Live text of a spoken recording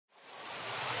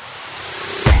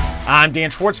I'm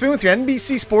Dan Schwartzman with your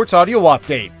NBC Sports Audio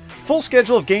Update. Full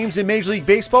schedule of games in Major League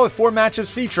Baseball with 4 matchups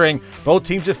featuring both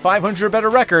teams with 500 or better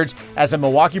records, as the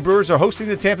Milwaukee Brewers are hosting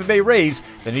the Tampa Bay Rays,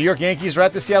 the New York Yankees are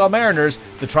at the Seattle Mariners,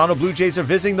 the Toronto Blue Jays are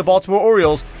visiting the Baltimore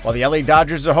Orioles, while the LA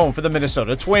Dodgers are home for the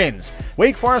Minnesota Twins.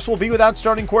 Wake Forest will be without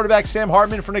starting quarterback Sam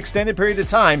Hartman for an extended period of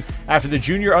time after the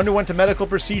junior underwent a medical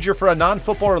procedure for a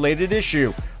non-football related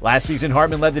issue. Last season,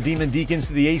 Hartman led the Demon Deacons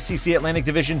to the ACC Atlantic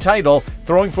Division title,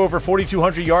 throwing for over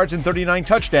 4,200 yards and 39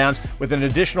 touchdowns, with an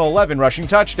additional 11 rushing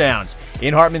touchdowns.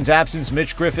 In Hartman's absence,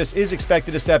 Mitch Griffiths is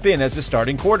expected to step in as the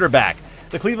starting quarterback.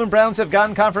 The Cleveland Browns have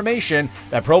gotten confirmation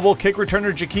that Pro Bowl kick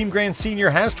returner Jakeem Grant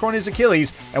Sr. has torn his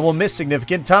Achilles and will miss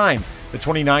significant time. The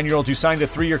 29-year-old, who signed a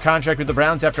 3-year contract with the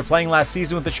Browns after playing last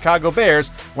season with the Chicago Bears,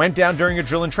 went down during a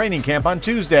drill and training camp on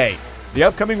Tuesday. The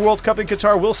upcoming World Cup in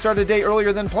Qatar will start a day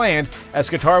earlier than planned, as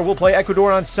Qatar will play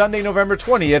Ecuador on Sunday, November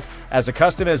 20th, as the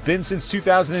custom has been since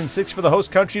 2006 for the host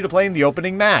country to play in the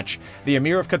opening match. The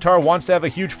Emir of Qatar wants to have a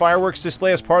huge fireworks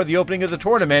display as part of the opening of the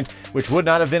tournament, which would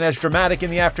not have been as dramatic in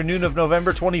the afternoon of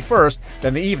November 21st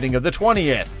than the evening of the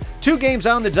 20th. 2 games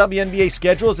on the WNBA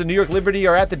schedule as the New York Liberty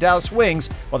are at the Dallas Wings,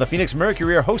 while the Phoenix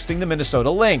Mercury are hosting the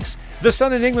Minnesota Lynx. The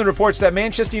Sun in England reports that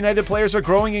Manchester United players are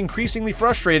growing increasingly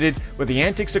frustrated with the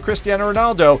antics of Cristiano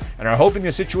Ronaldo and are hoping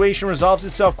the situation resolves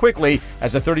itself quickly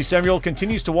as the 37-year-old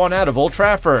continues to want out of Old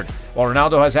Trafford. While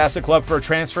Ronaldo has asked the club for a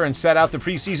transfer and set out the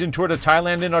preseason tour to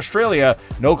Thailand and Australia,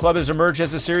 no club has emerged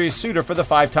as a serious suitor for the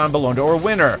 5-time Ballon d'Or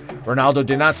winner. Ronaldo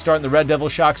did not start in the Red Devil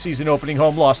shock season opening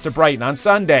home loss to Brighton on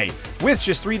Sunday. With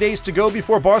just 3 days to go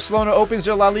before Barcelona opens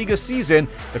their La Liga season,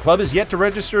 the club is yet to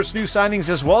register its new signings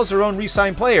as well as their own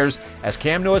re-signed players, as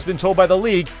Camp Nou has been told by the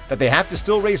league that they have to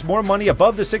still raise more money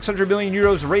above the 600 million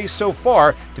euros raised so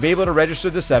far to be able to register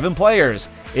the 7 players.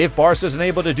 If Barca isn't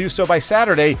able to do so by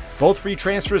Saturday, both free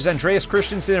transfers Andreas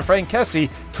Christensen and Frank Kessie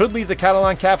could leave the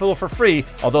Catalan capital for free,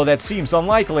 although that seems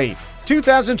unlikely.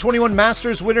 2021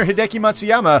 Masters winner Hideki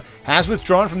Matsuyama has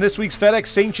withdrawn from this week's FedEx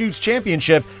St. Jude's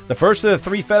Championship, the first of the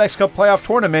 3 FedEx Cup playoff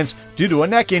tournaments, due to a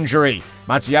neck injury.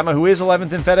 Matsuyama, who is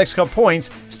 11th in FedEx Cup points,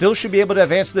 still should be able to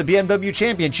advance to the BMW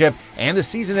Championship and the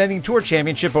season-ending Tour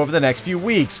Championship over the next few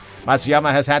weeks.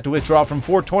 Matsuyama has had to withdraw from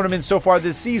 4 tournaments so far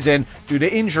this season due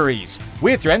to injuries.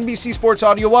 With your NBC Sports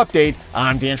Audio Update,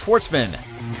 I'm Dan Schwartzman.